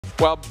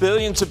While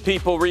billions of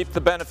people reap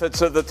the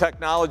benefits of the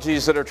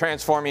technologies that are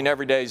transforming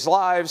everyday's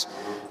lives,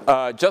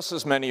 just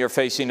as many are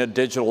facing a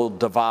digital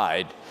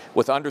divide,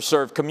 with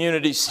underserved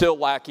communities still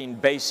lacking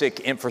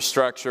basic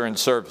infrastructure and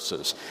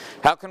services.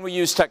 How can we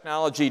use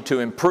technology to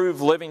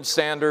improve living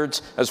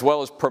standards as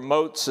well as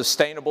promote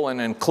sustainable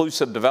and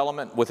inclusive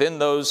development within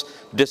those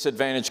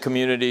disadvantaged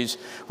communities?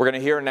 We're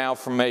going to hear now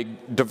from a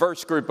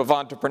diverse group of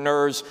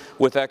entrepreneurs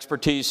with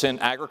expertise in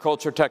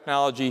agriculture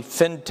technology,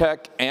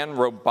 fintech, and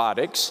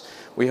robotics.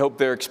 We hope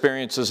their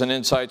experiences and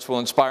insights will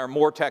inspire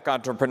more tech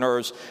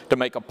entrepreneurs to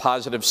make a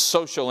positive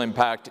social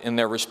impact in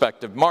their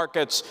respective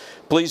markets.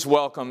 Please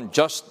welcome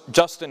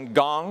Justin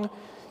Gong,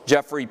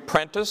 Jeffrey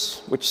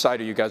Prentice, which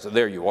side are you guys?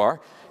 There you are.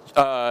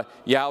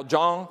 Yao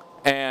Zhang,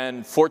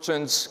 and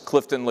Fortune's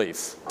Clifton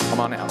Leaf. Come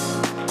on out.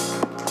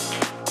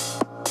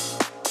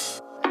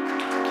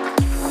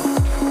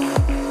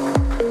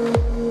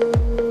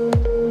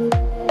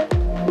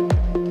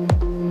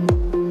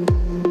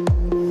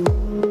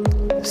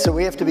 So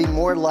we have to be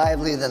more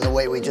lively than the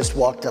way we just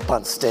walked up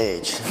on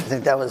stage. I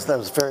think that was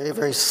very,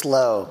 very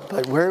slow.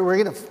 But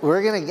we're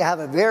gonna have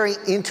a very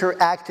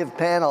interactive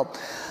panel.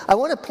 I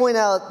want to point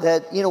out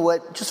that, you know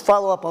what, just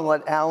follow up on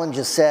what Alan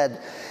just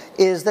said,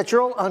 is that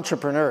you're all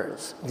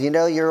entrepreneurs. You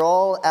know, you're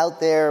all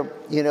out there,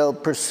 you know,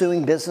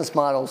 pursuing business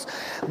models,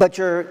 but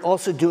you're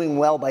also doing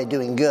well by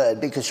doing good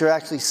because you're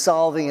actually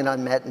solving an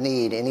unmet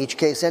need in each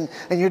case, and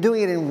you're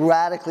doing it in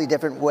radically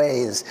different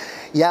ways.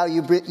 Yao,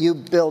 you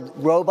build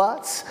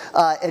robots,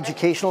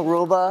 educational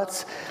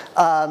robots.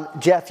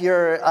 Jeff,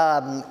 you're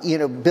you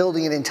know,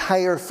 building an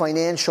entire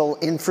financial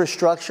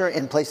infrastructure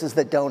in places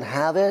that don't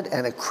have it,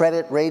 and a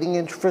credit rating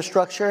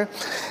infrastructure.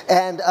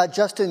 And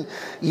Justin,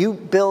 you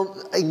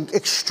build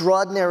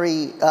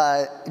extraordinary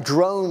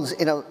drones,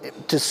 you know,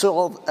 to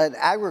solve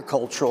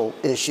agricultural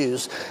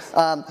issues.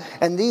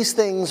 And these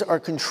things are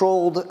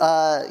controlled,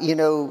 you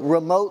know,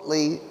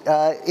 remotely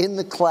in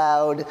the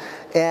cloud,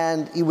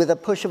 and with a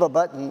push of a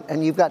button.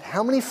 And you've got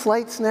how many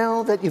flights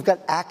now that you've got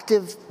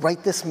active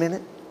right this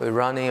minute? We're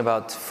running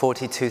about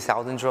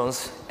 42,000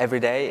 drones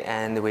every day,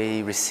 and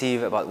we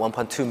receive about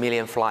 1.2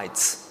 million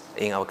flights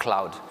in our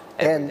cloud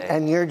every day.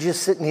 And you're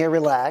just sitting here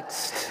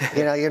relaxed.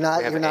 You know, you're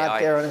not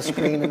there on a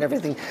screen and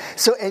everything.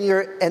 So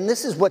and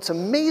this is what's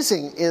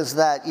amazing, is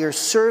that you're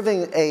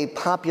serving a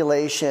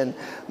population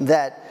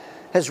that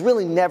has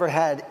really never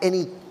had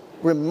any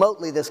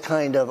remotely this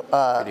kind of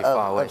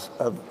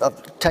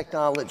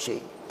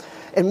technology.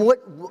 And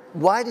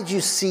why did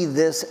you see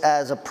this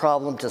as a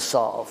problem to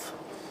solve?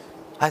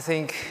 I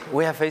think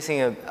we are facing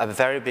a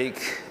very big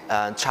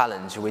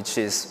challenge, which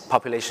is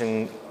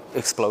population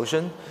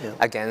explosion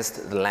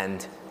against the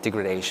land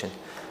degradation.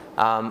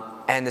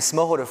 And the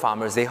smallholder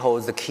farmers, they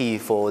hold the key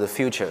for the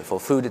future, for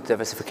food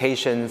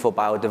diversification, for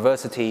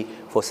biodiversity,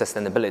 for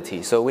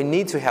sustainability. So we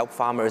need to help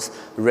farmers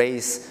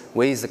raise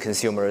with the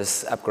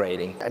consumers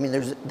upgrading. I mean,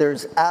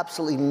 there's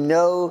absolutely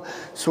no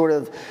sort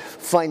of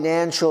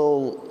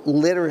financial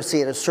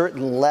literacy at a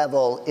certain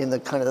level in the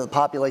kind of the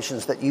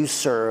populations that you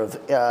serve.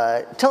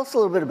 Tell us a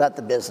little bit about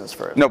the business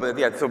first. No, but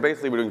yeah, so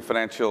basically we're doing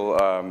financial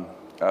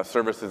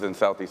services in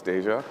Southeast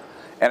Asia.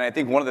 And I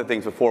think one of the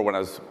things before, what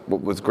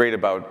was great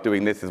about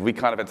doing this is we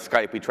kind of at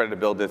Skype, we tried to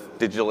build this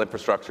digital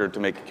infrastructure to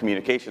make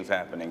communications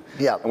happening.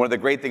 Yeah. And one of the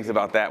great things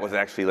about that was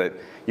actually that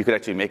you could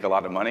actually make a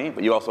lot of money,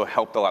 but you also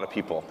helped a lot of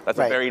people. That's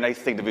a very nice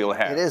thing to be able to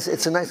have. It is,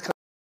 it's a nice. I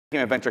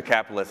became a venture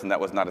capitalist, and that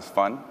was not as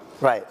fun.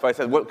 Right. So I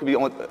said, what could be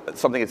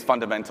something as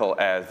fundamental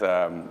as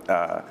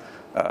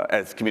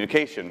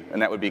communication?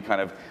 And that would be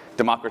kind of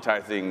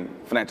democratizing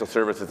financial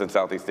services in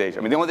Southeast Asia.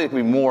 I mean, the only thing that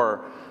could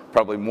be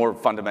probably more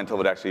fundamental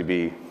would actually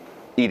be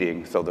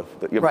eating. So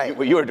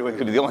what you are doing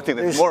could be the only thing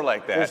that's more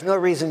like that. There's no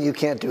reason you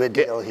can't do a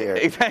deal here.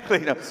 Exactly.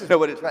 No,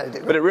 but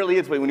it really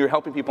is, when you're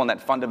helping people on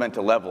that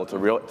fundamental level, it's a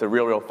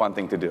real fun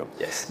thing to do.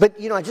 Yes. But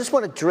you know, I just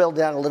want to drill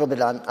down a little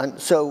bit on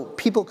so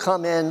people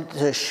come in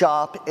to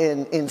shop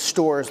in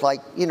stores like,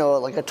 you know,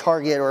 like a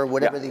Target or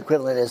whatever the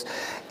equivalent is,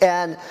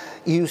 and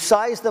you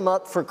size them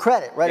up for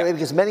credit right away,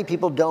 because many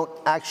people don't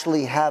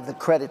actually have the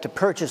credit to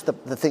purchase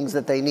the things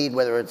that they need,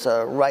 whether it's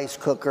a rice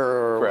cooker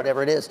or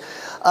whatever it is.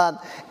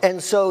 And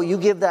so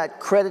you give that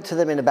credit to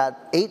them in about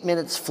 8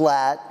 minutes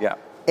flat. Yeah.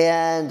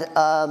 And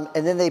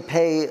then they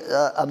pay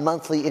a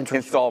monthly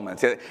interest.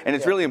 Installments, and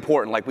it's really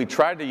important. Like, we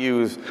tried to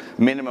use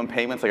minimum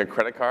payments like a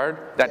credit card.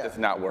 That does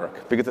not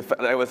work, because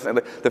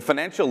the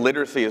financial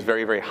literacy is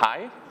very, very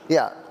high.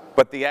 Yeah.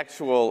 But the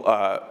actual,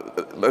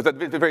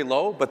 it's very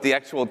low, but the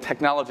actual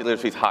technology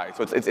literacy is high.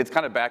 So it's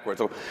kind of backwards.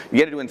 So you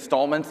got to do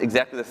installments,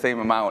 exactly the same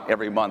amount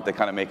every month to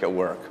kind of make it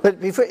work.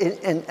 But before,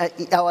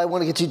 I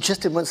want to get to you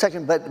just in 1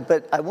 second,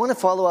 but I want to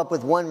follow up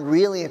with one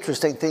really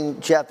interesting thing,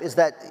 Jeff, is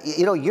that,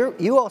 you know,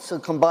 you also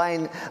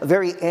combine a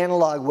very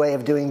analog way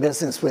of doing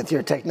business with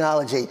your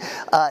technology.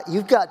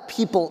 You've got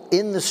people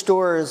in the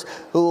stores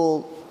who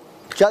will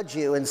judge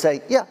you and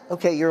say, yeah,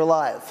 okay, you're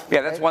alive.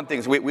 Yeah, that's one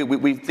thing. So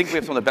we think we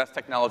have some of the best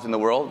technology in the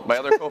world. My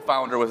other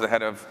co-founder was the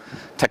head of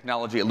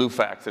technology at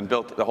Lufax and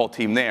built the whole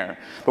team there.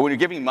 But when you're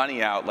giving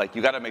money out, like,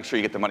 you got to make sure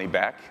you get the money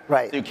back.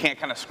 Right. So you can't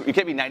you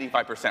can't be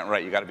 95%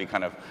 right. You got to be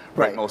kind of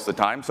right most of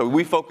the time. So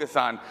we focus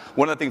on,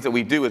 one of the things that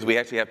we do is we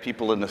actually have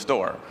people in the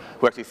store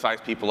who actually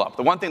size people up.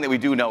 The one thing that we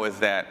do know is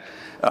that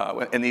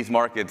in these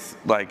markets,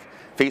 like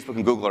Facebook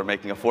and Google are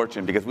making a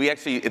fortune because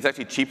it's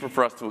actually cheaper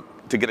for us to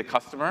get a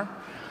customer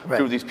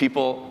through these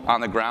people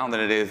on the ground than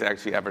it is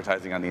actually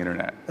advertising on the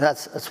internet.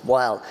 That's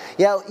wild.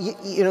 Yeah,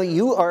 you know,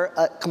 you are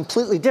a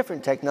completely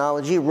different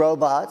technology,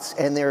 robots,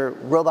 and they're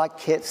robot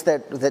kits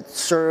that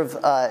serve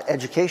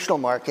educational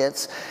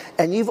markets,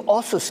 and you've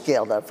also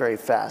scaled up very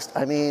fast.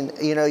 I mean,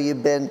 you know,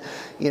 you've been,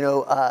 you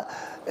know,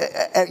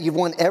 you've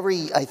won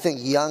every, I think,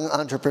 young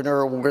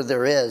entrepreneur award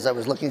there is. I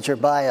was looking at your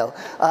bio.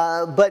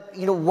 But,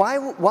 you know,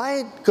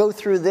 why go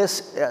through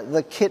this,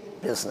 the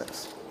kit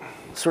business?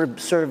 Sort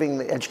of serving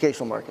the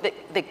educational market.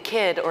 The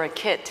kid or a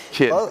kit?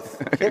 Kid. Both,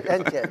 kit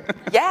and kid.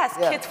 Yes,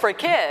 kids for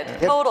kid,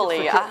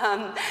 totally.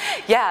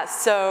 Yeah,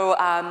 so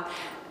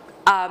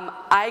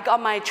I got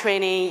my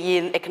training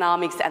in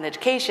economics and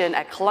education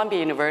at Columbia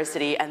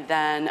University, and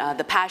then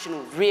the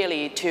passion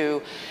really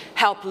to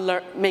help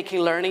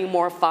making learning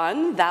more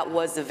fun. That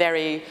was a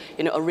very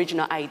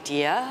original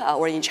idea,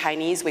 or in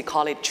Chinese we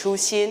call it 初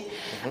心.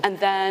 And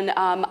then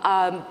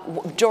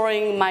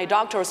during my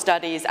doctoral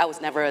studies, I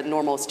was never a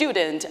normal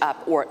student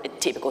or a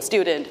typical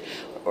student,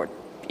 or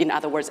in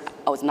other words,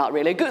 I was not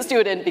really a good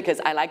student because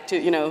I like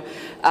to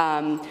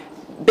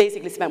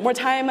basically spend more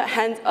time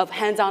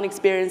hands-on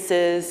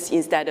experiences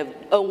instead of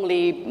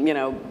only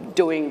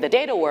doing the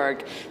data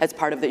work as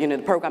part of the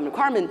program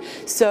requirement.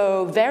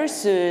 So very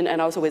soon, and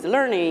also with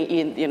learning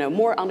in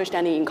more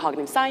understanding in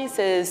cognitive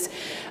sciences,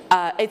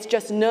 it's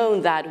just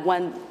known that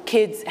when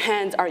kids'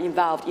 hands are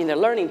involved in the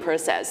learning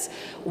process,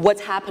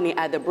 what's happening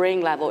at the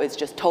brain level is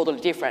just totally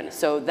different.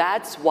 So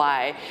that's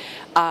why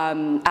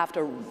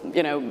after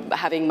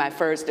having my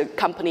first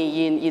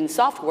company in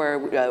software,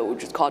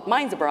 which is called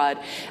Minds Abroad,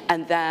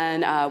 and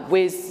then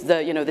with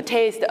the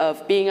taste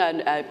of being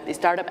a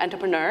startup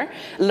entrepreneur,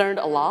 learned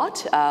a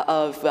lot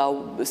of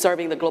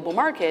serving the global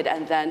market,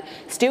 and then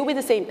still with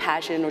the same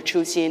passion or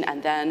初心,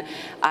 and then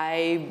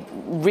I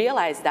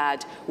realized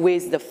that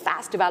with the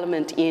fast development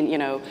in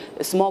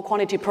small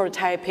quantity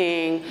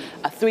prototyping,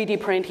 3D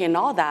printing, and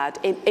all that,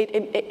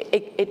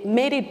 it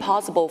made it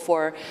possible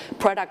for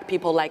product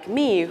people like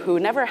me who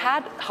never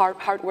had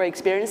hardware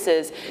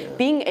experiences,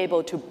 being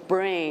able to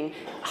bring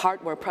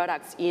hardware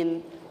products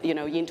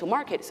into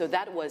market. So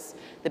that was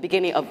the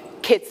beginning of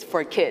Kits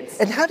for Kids.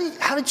 And how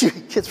did you,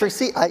 Kits for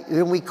Kids,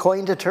 we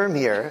coined a term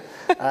here,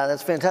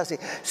 that's fantastic.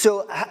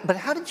 So, but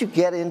how did you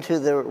get into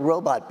the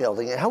robot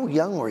building, and how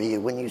young were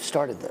you when you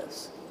started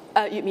this?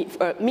 You mean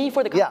me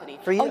for the company?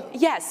 Yeah, for you. Oh,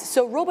 yes,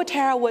 so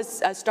Roboterra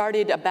was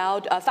started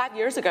about 5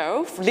 years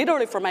ago,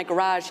 literally from my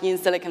garage in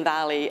Silicon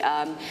Valley.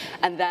 And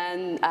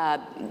then,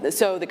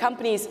 so the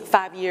company's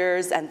 5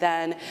 years, and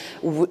then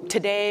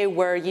today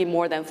we're in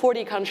more than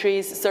 40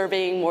 countries,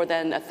 serving more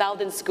than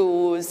 1,000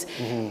 schools,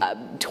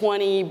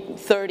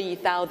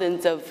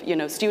 30,000 of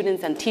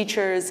students and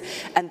teachers.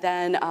 And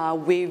then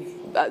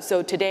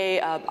so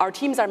today our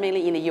teams are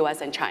mainly in the US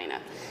and China.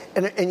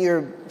 And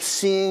you're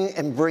seeing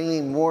and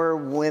bringing more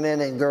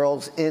women and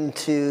girls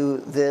into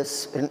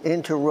this,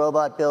 into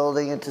robot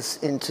building,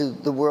 into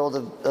the world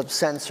of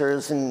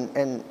sensors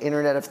and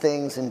Internet of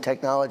Things and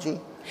technology?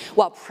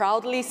 Well,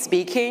 proudly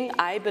speaking,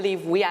 I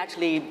believe we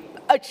actually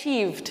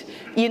achieved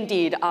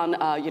indeed on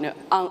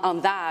on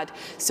that.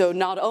 So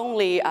not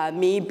only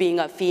me being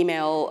a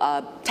female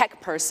tech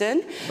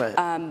person,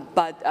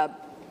 but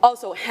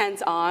also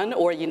hands-on,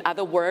 or in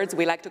other words,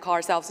 we like to call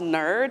ourselves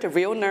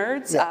real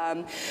nerds.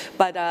 Yeah.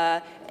 But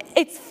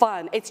it's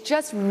fun. It's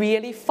just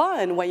really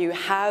fun when you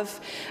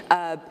have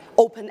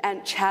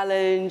open-end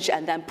challenge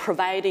and then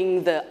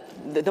providing the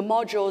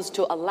modules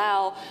to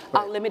allow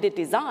unlimited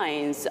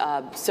designs.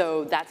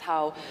 So that's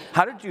how.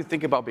 How did you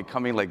think about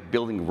becoming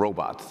building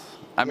robots?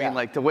 I mean,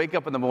 to wake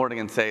up in the morning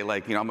and say, I'm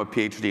a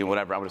PhD and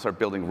whatever, I'm going to start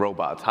building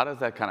robots. How does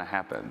that kind of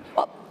happen?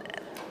 Well,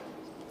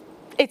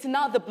 it's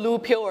not the blue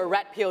pill or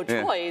red pill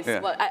choice.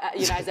 Yeah. Well,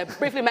 as I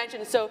briefly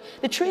mentioned, so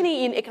the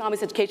training in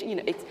economics education,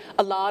 it's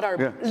a lot of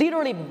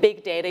literally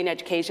big data in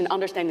education,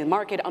 understanding the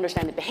market,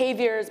 understanding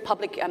behaviors,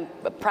 public and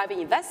private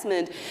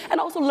investment, and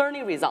also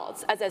learning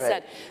results, as I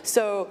said.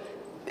 So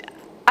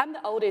I'm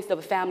the oldest of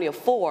a family of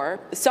 4.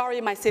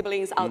 Sorry, my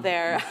siblings out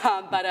there,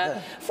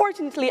 but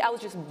fortunately, I was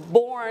just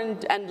born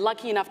and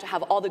lucky enough to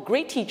have all the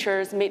great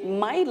teachers, made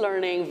my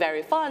learning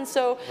very fun.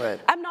 So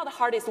I'm not the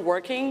hardest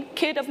working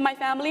kid of my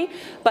family,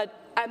 but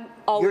I'm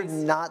always.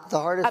 You're not the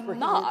hardest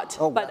working kid? I'm not,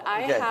 but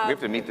I have. We have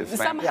to meet this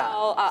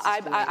somehow.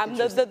 I'm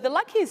the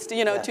luckiest,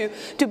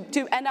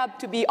 to end up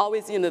to be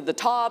always the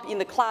top in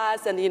the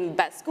class and in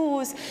best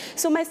schools.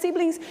 So my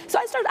siblings. So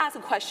I started to ask a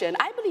question.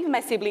 I believe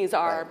my siblings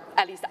are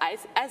at least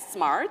as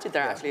smart.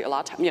 They're actually a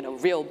lot,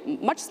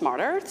 much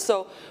smarter.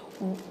 So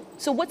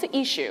so what's the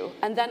issue?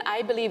 And then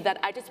I believe that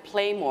I just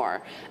play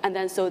more. And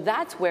then so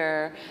that's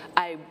where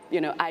I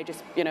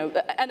just,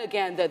 and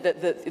again,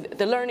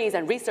 the learnings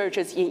and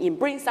researches in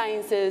brain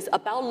sciences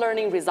about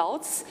learning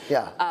results.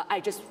 Yeah.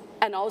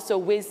 And also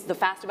with the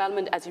fast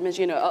development, as you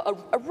mentioned,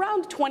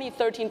 around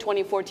 2013,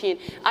 2014,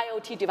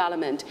 IoT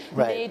development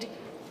made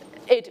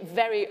it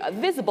very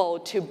visible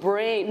to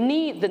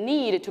the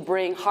need to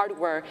bring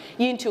hardware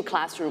into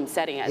classroom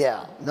setting as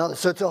well. No,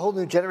 so it's a whole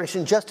new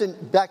generation. Justin,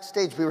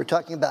 backstage we were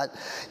talking about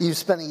you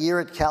spent a year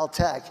at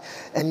Caltech,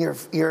 and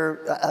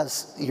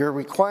your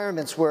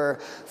requirements were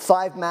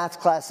 5 math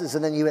classes,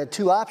 and then you had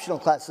 2 optional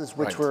classes,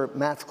 which were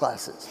math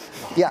classes.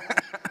 Yeah.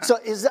 So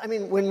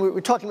when we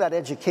were talking about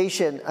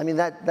education,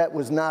 that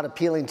was not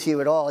appealing to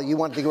you at all. You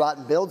wanted to go out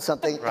and build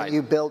something, and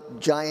you built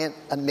giant,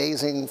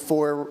 amazing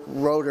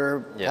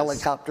 4-rotor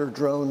helicopter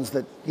drones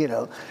that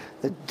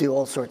that do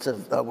all sorts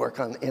of work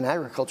in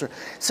agriculture.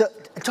 So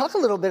talk a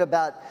little bit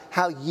about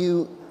how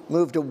you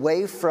moved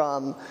away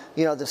from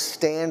the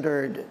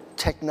standard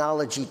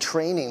technology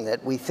training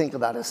that we think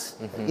about as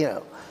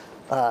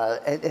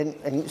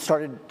and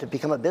started to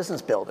become a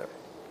business builder.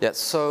 Yeah,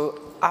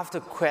 so after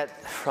quit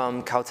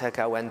from Caltech,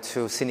 I went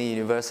to Sydney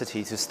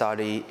University to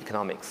study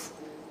economics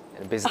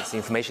and business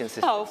information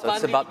systems. So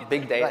it's about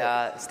big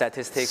data,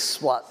 statistics,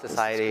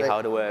 society, how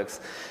it works.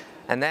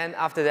 And then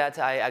after that,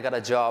 I got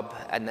a job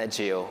at Nat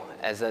Geo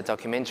as a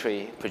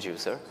documentary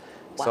producer.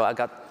 Wow. So I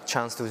got a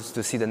chance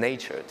to see the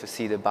nature, to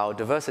see the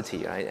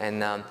biodiversity, right?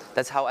 And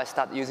that's how I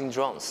started using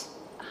drones.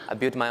 I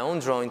built my own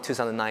drone in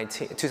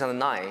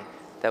 2009.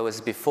 That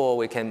was before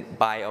we can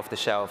buy off the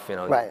shelf,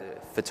 the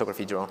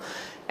photography drone.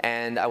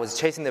 And I was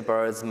chasing the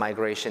birds,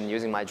 migration,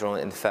 using my drone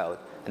in the field.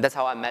 And that's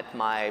how I met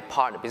my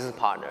business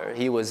partner.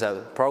 He was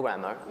a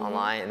programmer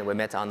online, and we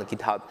met on the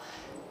GitHub.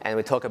 And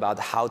we talked about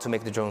how to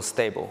make the drone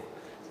stable.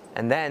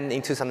 And then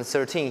in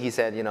 2013, he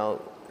said,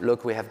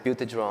 look, we have built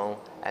the drone,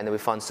 and we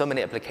found so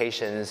many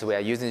applications. We are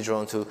using the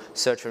drone to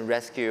search and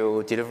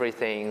rescue, delivery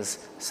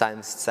things,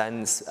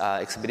 science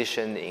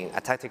expedition in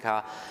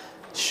Antarctica.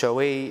 Shall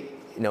we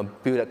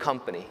build a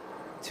company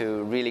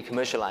to really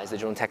commercialize the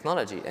drone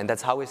technology? And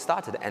that's how we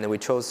started. And we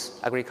chose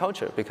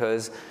agriculture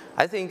because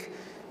I think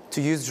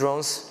to use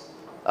drones,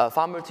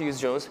 farmers to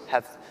use drones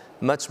have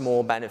much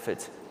more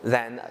benefit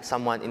than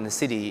someone in the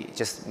city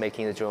just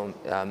making a drone,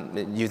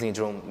 using a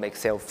drone make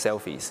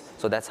selfies.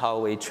 So that's how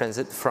we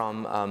transit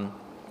from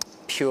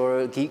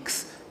pure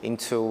geeks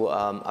into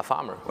a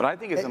farmer. What I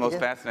think is the most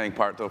fascinating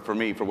part, though, for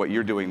me, for what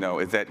you're doing, though,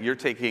 is that you're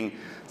taking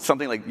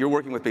something like, you're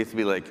working with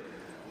basically like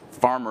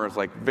farmers,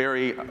 like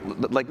very,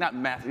 like not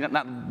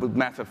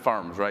massive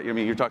farms, right?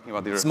 You're talking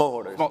about these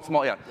smallholders.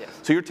 Small, yeah.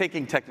 So you're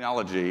taking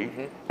technology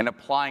and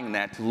applying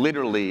that to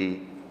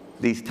literally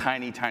these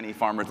tiny, tiny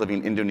farmers living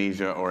in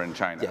Indonesia or in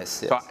China. Yes.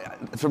 So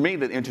for me,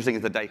 the interesting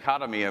is the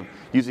dichotomy of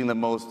using the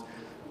most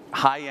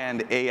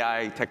high-end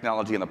AI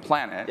technology on the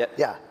planet,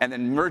 and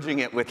then merging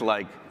it with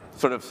like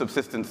sort of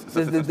subsistence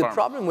The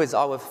problem with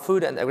our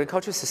food and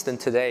agriculture system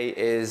today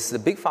is the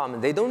big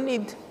farmers, they don't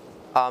need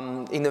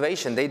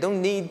innovation. They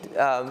don't need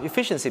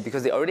efficiency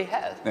because they already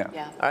have. All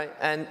right?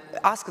 And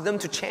ask them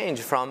to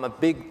change from a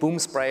big boom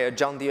sprayer,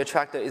 John Deere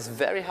tractor is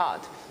very hard.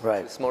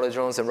 Right. Smaller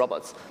drones and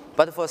robots.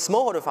 But for a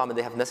smallholder farmer,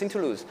 they have nothing to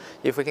lose.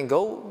 If we can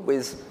go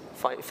with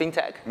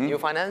fintech, new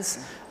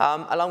finance,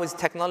 along with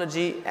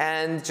technology,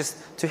 and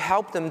just to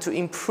help them to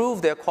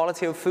improve their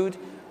quality of food,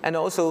 and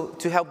also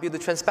to help build the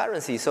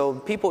transparency. So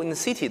people in the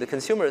city, the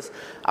consumers,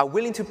 are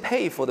willing to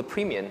pay for the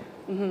premium.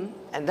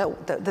 And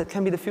that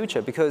can be the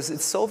future because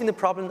it's solving the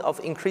problem of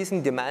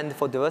increasing demand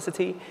for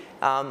diversity,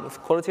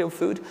 quality of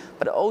food,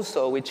 but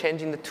also we're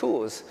changing the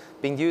tools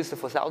being used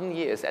for 1,000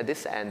 years at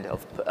this end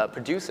of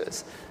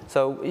producers.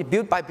 So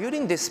by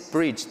building this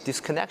bridge, this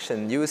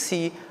connection, you will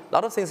see a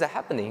lot of things are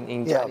happening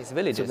in Chinese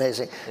villages. It's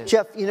amazing.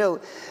 Jeff,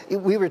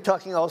 we were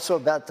talking also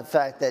about the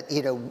fact that,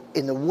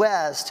 in the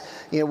West,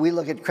 we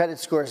look at credit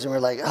scores and we're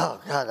like, oh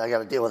God, I got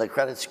to deal with a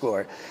credit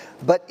score.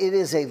 But it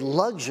is a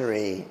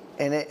luxury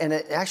and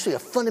actually a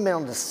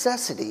fundamental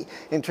necessity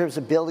in terms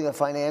of building a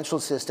financial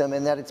system,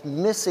 and that it's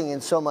missing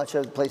in so much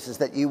of the places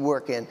that you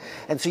work in.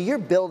 And so you're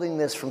building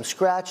this from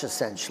scratch,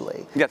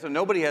 essentially. Yeah, so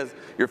nobody has,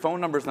 your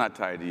phone number's not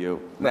tied to you.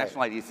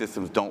 National ID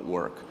systems don't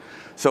work.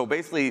 So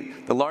basically,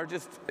 the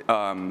largest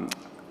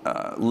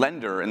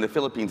lender in the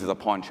Philippines is a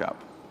pawn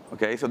shop.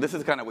 Okay, so this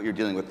is kind of what you're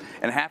dealing with.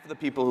 And half of the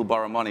people who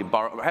borrow money,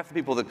 half the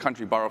people in the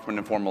country borrow from an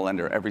informal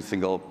lender every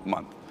single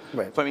month.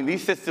 Right. So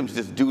these systems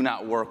just do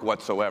not work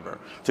whatsoever.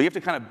 So you have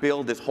to kind of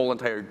build this whole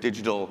entire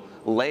digital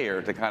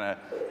layer to kind of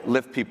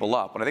lift people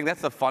up. And I think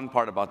that's the fun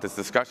part about this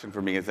discussion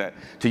for me, is that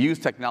to use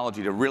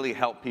technology to really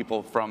help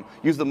people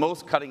use the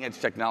most cutting edge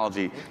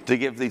technology to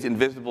give these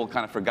invisible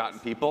kind of forgotten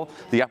people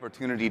the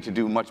opportunity to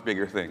do much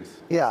bigger things.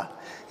 Yeah,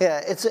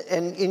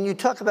 and you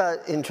talk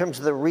about in terms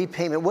of the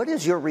repayment, what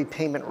is your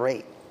repayment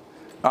rate?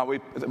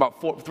 It's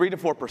about 3 to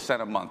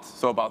 4% a month,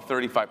 so about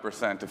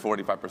 35% to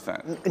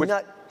 45%.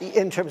 Not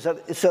in terms of,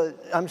 so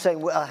I'm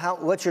saying,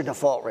 what's your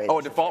default rate?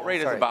 Oh, default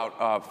rate is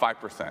about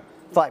 5%.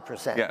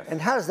 5%. Yes. And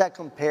how does that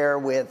compare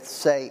with,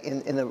 say,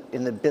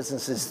 in the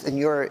businesses, in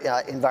your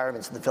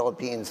environments in the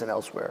Philippines and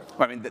elsewhere?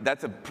 I mean,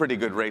 that's a pretty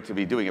good rate to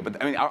be doing it.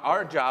 But I mean,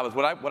 our job is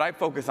what I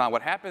focus on.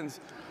 What happens?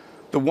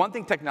 The one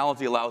thing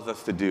technology allows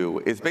us to do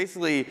is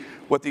basically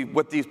what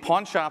these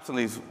pawn shops and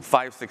these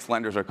 5-6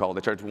 lenders are called.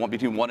 They charge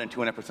between 1% and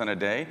 2.5% a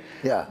day.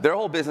 Yeah. Their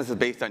whole business is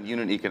based on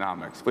unit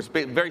economics, which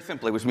very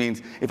simply, which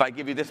means if I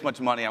give you this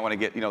much money, I want to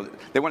get,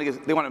 they want to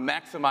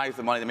maximize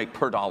the money they make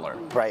per dollar.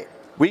 Right.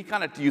 We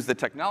kind of use the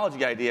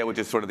technology idea, which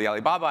is sort of the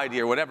Alibaba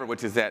idea or whatever,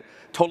 which is that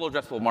total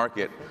addressable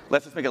market.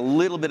 Let's just make a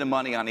little bit of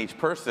money on each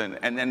person,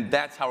 and then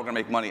that's how we're going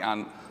to make money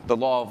on the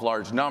law of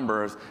large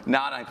numbers,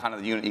 not on kind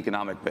of the unit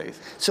economic base.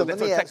 So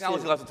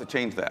technology allows us to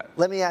change that.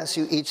 Let me ask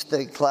you each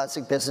the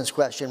classic business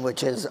question,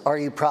 which is, are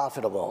you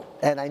profitable?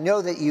 And I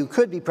know that you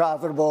could be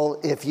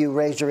profitable if you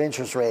raise your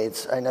interest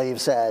rates. I know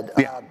you've said,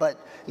 but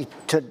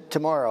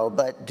tomorrow.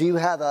 But do you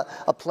have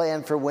a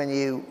plan for when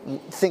you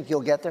think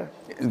you'll get there?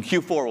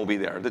 Q4 will be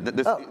there.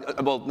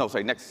 Well, no,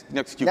 sorry, next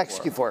Q4.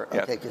 Next Q4,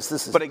 yes. okay, because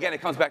this is... But again,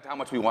 it comes back to how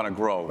much we want to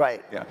grow.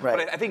 Right, yeah. right.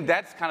 But I think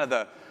that's kind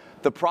of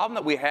the problem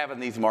that we have in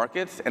these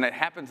markets, and it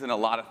happens in a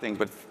lot of things,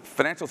 but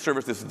financial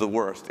services is the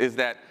worst, is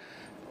that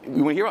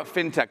when we hear about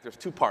fintech, there's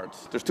two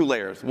parts, there's two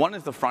layers. One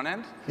is the front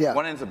end,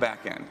 one end is the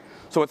back end.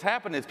 So what's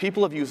happened is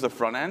people have used the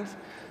front end.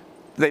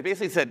 They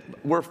basically said,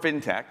 we're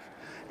fintech.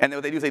 And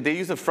what they do is they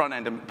use the front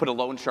end and put a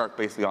loan shark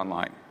basically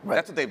online. Right.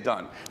 That's what they've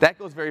done. That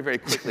goes very, very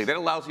quickly. That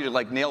allows you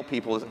to nail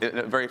people at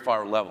a very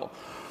far level.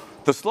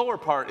 The slower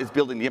part is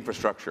building the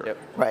infrastructure. Yep.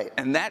 Right.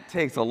 And that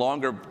takes a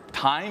longer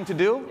time to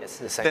do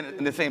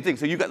than the same thing.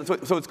 So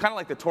so it's kind of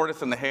like the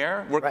tortoise and the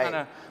hare. We're kind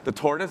of the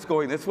tortoise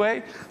going this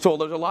way. So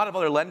there's a lot of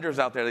other lenders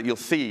out there that you'll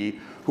see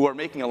who are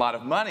making a lot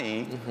of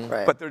money,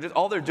 but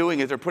all they're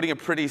doing is they're putting a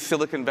pretty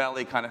Silicon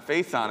Valley kind of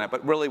face on it,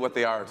 but really what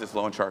they are is just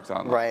loan sharks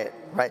online. Right,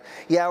 right.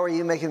 Yeah, are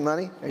you making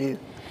money? Are you?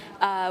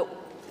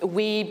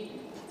 We,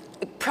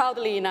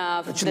 proudly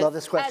enough, Don't you love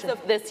this question? as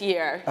of this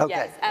year, okay,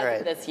 yes, as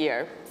of this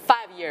year,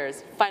 5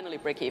 years, finally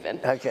break even.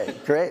 Okay,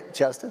 great.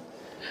 Justin?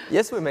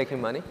 Yes, we're making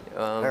money.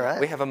 All right.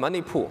 We have a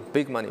money pool,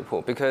 big money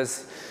pool,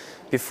 because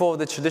before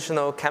the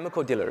traditional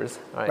chemical dealers,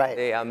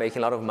 they are making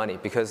a lot of money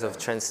because of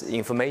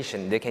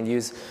information. They can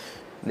use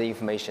the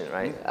information,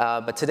 right?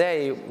 But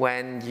today,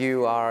 when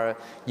you are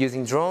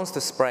using drones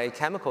to spray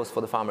chemicals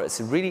for the farmer,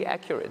 it's really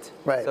accurate.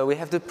 Right. So we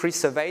have to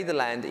pre-survey the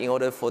land in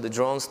order for the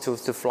drones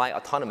to fly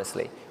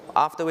autonomously.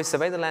 After we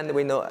survey the land,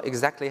 we know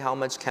exactly how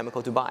much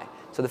chemical to buy.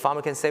 So the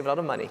farmer can save a lot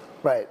of money.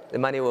 Right. The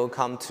money will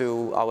come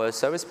to our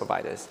service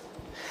providers.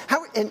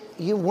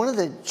 One of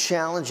the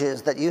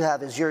challenges that you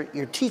have is you're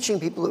teaching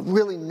people who've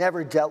really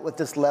never dealt with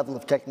this level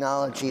of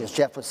technology, as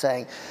Jeff was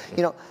saying.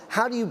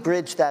 How do you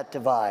bridge that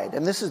divide?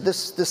 And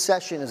this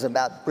session is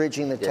about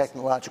bridging the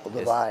technological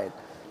divide.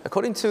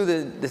 According to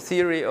the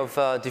theory of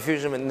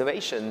diffusion of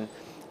innovation,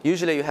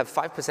 usually you have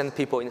 5% of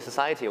people in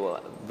society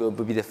will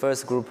be the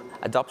first group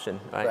adoption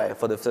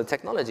for the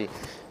technology.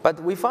 But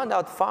we found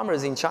out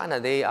farmers in China,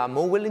 they are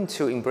more willing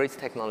to embrace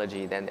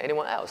technology than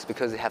anyone else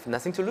because they have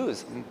nothing to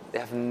lose. They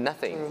have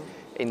nothing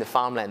in the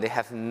farmland. They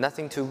have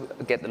nothing to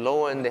get the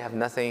loan. They have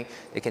nothing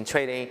they can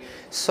trade in.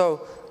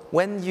 So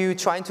when you're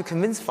trying to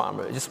convince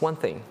farmers, just one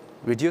thing,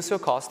 reduce your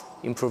cost,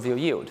 improve your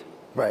yield.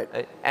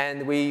 Right.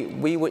 And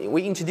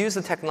we introduce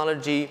the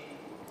technology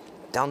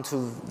down to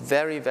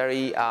very,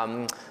 very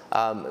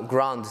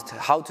ground.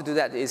 How to do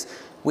that is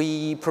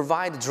we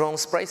provide drone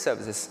spray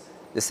services,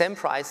 the same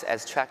price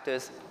as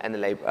tractors and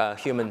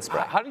human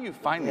spray. How do you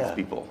find these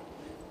people?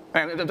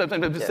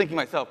 I'm just thinking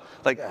myself,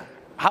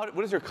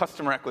 what is your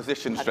customer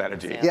acquisition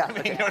strategy? Yeah, I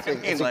mean,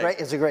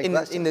 it's a great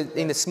question.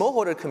 In the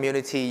smallholder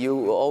community, you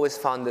will always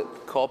find the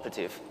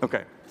cooperative.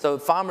 Okay. So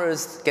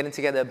farmers getting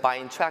together,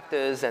 buying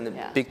tractors and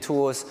big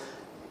tools,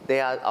 they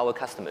are our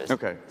customers.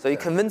 Okay. So you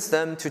convince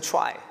them to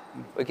try.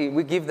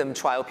 We give them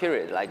trial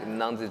period, like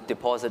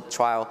non-deposit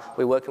trial.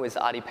 We're working with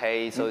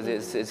Alipay, so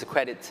it's a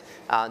credit,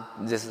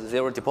 there's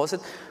zero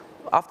deposit.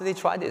 After they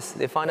try this,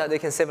 they find out they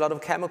can save a lot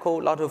of chemical,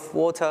 a lot of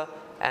water,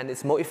 and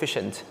it's more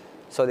efficient.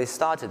 So they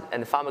started,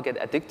 and the farmer get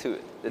addicted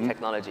to the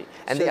technology.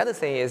 And the other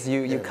thing is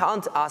you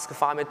can't ask a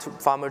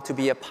farmer to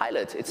be a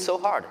pilot. It's so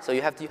hard. So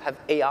you have to have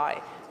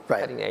AI,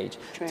 cutting edge,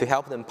 to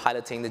help them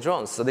piloting the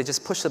drones. So they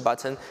just push the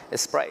button, it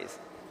sprays.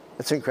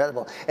 That's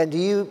incredible. And do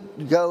you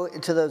go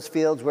into those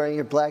fields wearing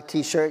your black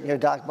T-shirt and your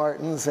Doc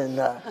Martens and?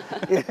 Not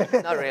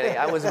really.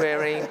 I was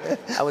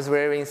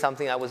wearing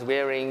something I was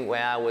wearing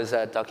when I was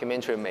a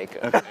documentary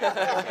maker.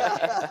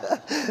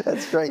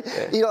 That's great.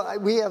 Yeah.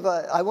 We have.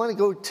 I want to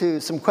go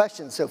to some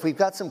questions. So if we've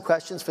got some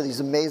questions for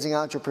these amazing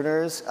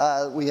entrepreneurs,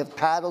 we have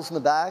paddles in the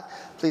back.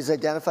 Please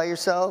identify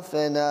yourself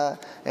and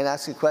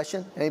ask a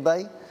question.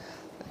 Anybody?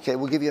 Okay,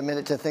 we'll give you a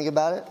minute to think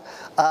about it.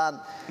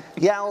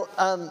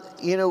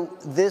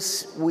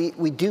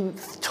 We do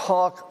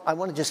talk, I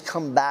want to just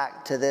come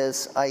back to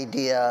this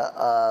idea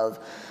of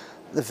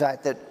the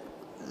fact that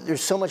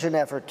there's so much an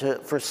effort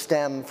for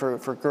STEM,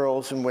 for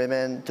girls and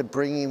women, to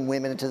bringing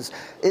women into this.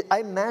 I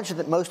imagine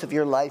that most of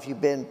your life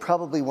you've been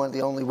probably one of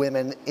the only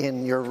women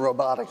in your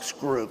robotics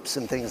groups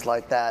and things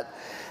like that.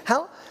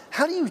 How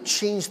do you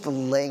change the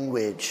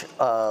language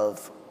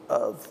of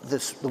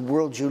the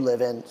world you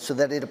live in so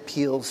that it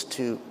appeals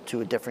to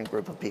a different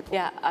group of people?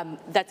 Yeah,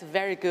 that's a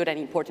very good and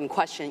important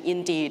question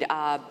indeed.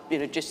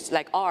 Just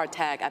like our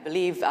tech, I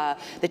believe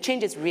the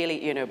change is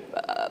really,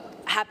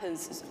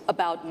 happens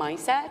about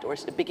mindset, or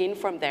begin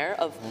from there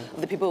of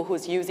the people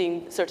who's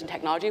using certain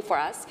technology for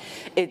us.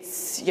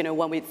 It's,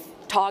 when we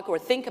talk or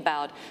think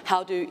about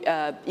how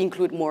to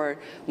include more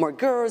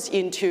girls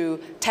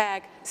into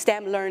tech,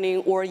 STEM learning,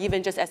 or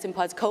even just as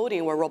simple as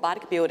coding or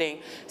robotic building.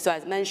 So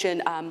as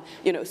mentioned,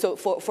 so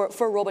for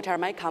Roboterra,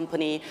 my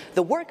company,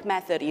 the work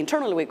method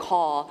internally we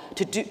call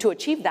to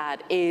achieve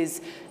that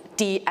is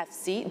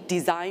DFC,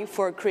 Design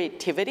for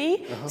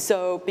Creativity.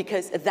 So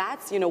because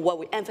that's what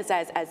we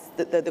emphasize as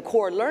the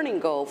core learning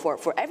goal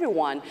for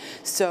everyone.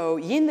 So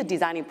in the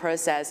designing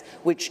process,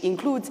 which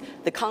includes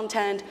the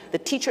content, the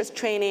teachers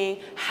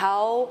training,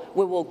 how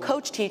we will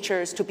coach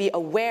teachers to be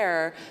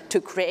aware to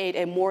create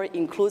a more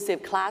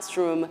inclusive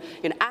classroom,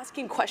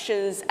 asking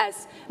questions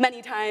as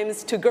many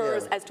times to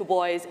girls as to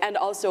boys, and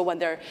also when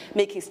they're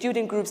making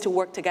student groups to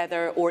work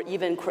together, or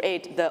even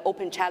create the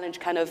open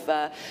challenge kind of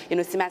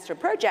semester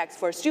projects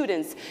for students.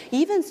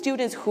 Even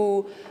students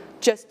who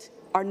just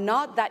are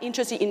not that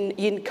interested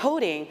in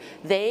coding,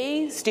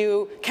 they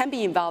still can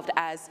be involved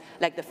as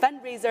like the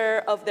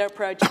fundraiser of their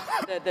project,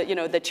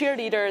 the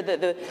cheerleader,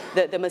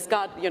 the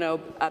mascot,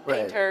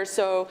 painter. Right.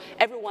 So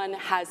everyone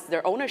has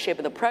their ownership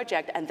of the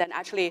project, and then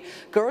actually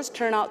girls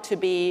turn out to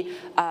be,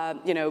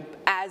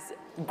 as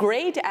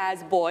great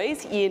as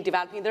boys in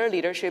developing their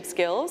leadership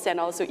skills and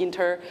also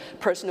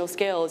interpersonal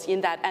skills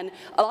in that. And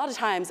a lot of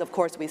times, of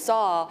course, we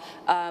saw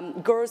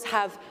girls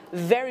have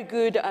very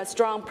good,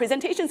 strong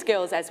presentation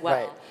skills as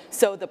well. Right.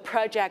 So the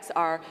projects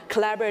are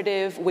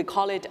collaborative. We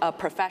call it a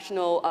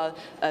professional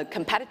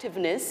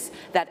competitiveness,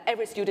 that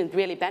every student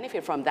really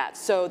benefit from that.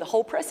 So the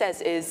whole process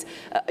is,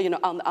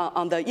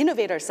 on the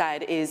innovator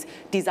side, is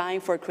design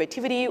for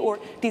creativity or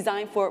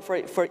design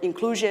for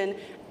inclusion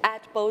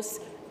at both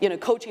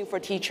coaching for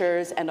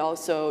teachers and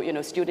also,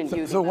 student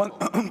using. So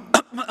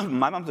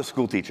my mom's a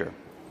school teacher.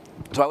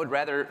 So I would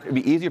rather, it'd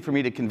be easier for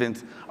me to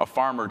convince a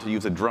farmer to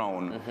use a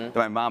drone than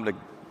my mom to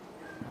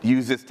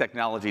use this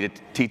technology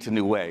to teach a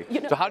new way.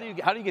 So how do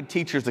you get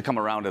teachers to come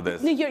around to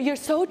this? You're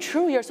so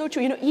true. You're so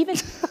true. Even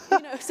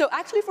so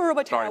actually for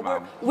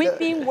Roboterra, we've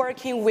been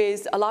working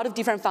with a lot of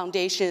different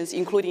foundations,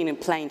 including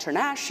Plan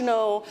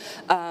International,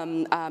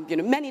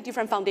 many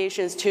different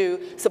foundations to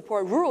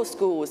support rural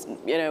schools,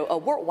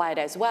 worldwide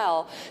as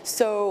well.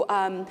 So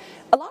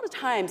a lot of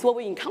times what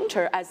we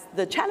encounter as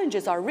the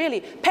challenges are really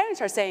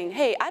parents are saying,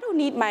 hey, I don't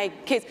need my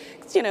kids,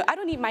 I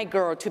don't need my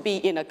girl to be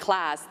in a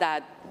class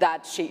that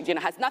she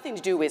has nothing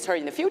to do with her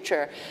in the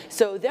future.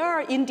 So there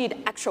are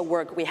indeed extra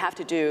work we have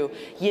to do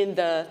in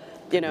the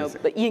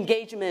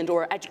engagement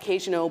or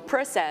educational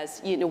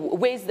process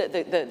with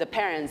the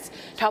parents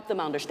to help them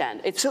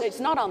understand. It's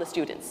not on the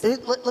students.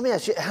 Let me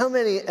ask you, how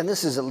many, and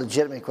this is a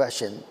legitimate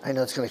question, I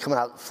know it's going to come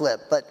out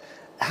flip, but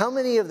how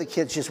many of the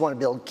kids just want to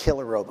build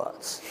killer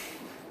robots?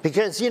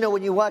 Because,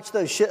 when you watch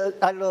those shows,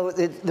 I don't know,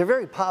 they're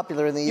very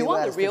popular in the US. You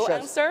want the real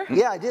answer?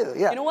 Yeah, I do,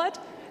 yeah. You know what?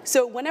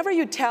 So whenever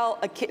you tell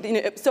a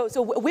kid,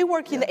 so we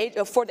work in the age,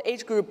 for the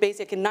age group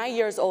basically 9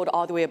 years old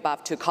all the way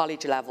above to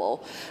college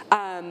level.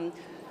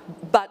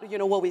 But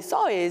what we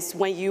saw is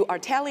when you are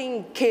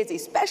telling kids,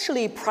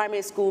 especially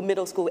primary school,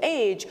 middle school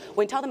age,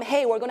 when you tell them,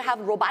 hey, we're going to have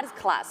a robotics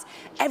class,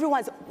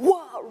 everyone's,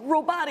 whoa,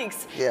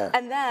 robotics. Yeah.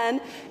 And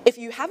then if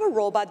you have a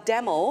robot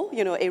demo,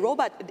 a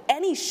robot,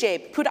 any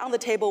shape, put it on the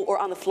table or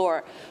on the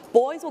floor,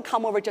 boys will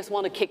come over, just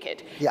want to kick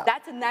it. Yeah.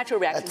 That's a natural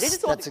reaction. They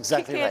just want to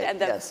kick it and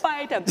then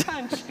fight and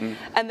punch.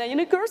 And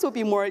then girls will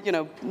be more,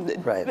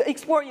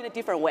 explore in a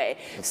different way.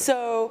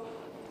 So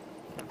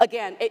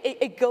again,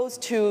 it goes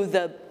to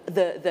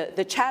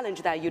the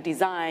challenge that you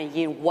design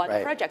in what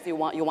projects you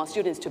want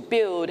students to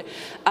build.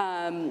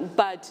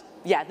 But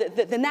yeah,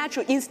 the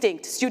natural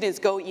instinct students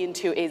go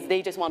into is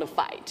they just want to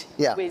fight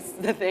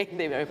with the thing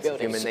they were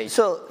building.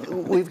 So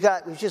we've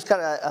just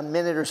got a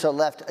minute or so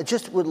left. I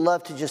just would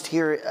love to just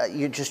hear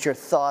your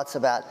thoughts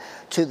about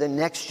to the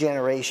next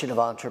generation of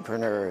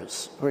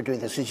entrepreneurs who are doing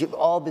this. Because you've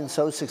all been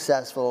so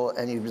successful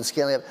and you've been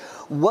scaling up.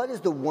 What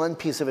is the one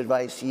piece of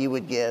advice you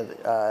would give,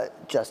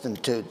 Justin,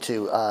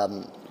 to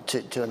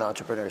an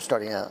entrepreneur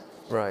starting out?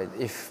 Right.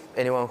 If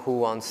anyone who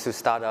wants to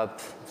start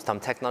up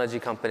some technology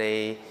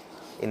company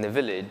in the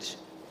village,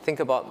 think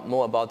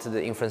more about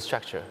the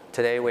infrastructure.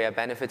 Today we are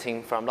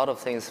benefiting from a lot of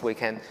things. We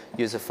can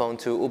use a phone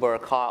to Uber a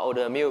car,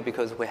 order a meal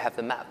because we have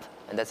the map,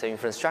 and that's the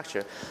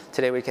infrastructure.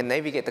 Today we can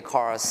navigate the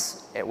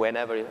cars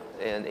whenever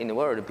in the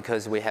world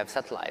because we have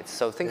satellites.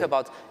 So think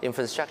about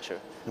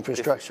infrastructure.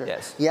 Infrastructure.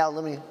 Yes. Yeah,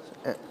 let me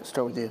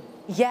start with you.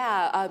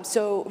 Yeah,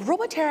 so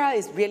Roboterra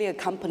is really a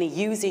company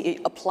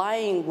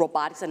applying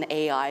robotics and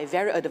AI,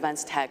 very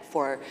advanced tech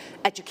for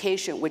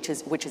education, which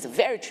is a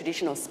very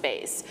traditional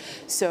space.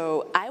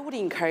 So I would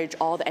encourage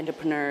all the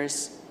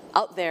entrepreneurs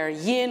out there,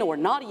 in or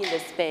not in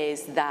this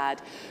space,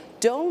 that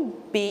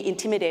don't be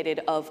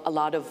intimidated of a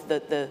lot of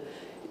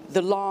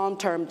the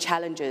long-term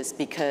challenges,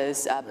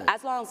 because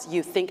as long as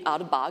you think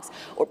out of the box,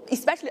 or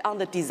especially on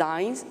the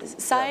design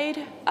side,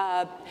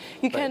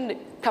 you can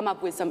come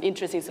up with some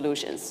interesting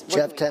solutions.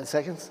 Jeff, 10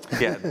 seconds.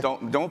 Yeah,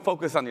 don't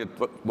focus on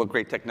what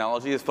great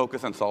technology is.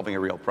 Focus on solving a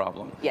real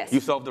problem. Yes. You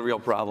solved a real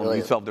problem.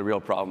 Brilliant. You solved a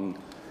real problem.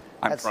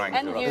 I'm trying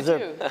to. You Those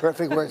are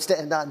perfect words to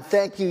end on.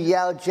 Thank you,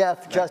 Yao,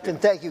 Jeff, Justin.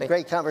 Thank you.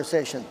 Great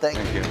conversation. Thank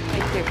you.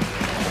 Thank you.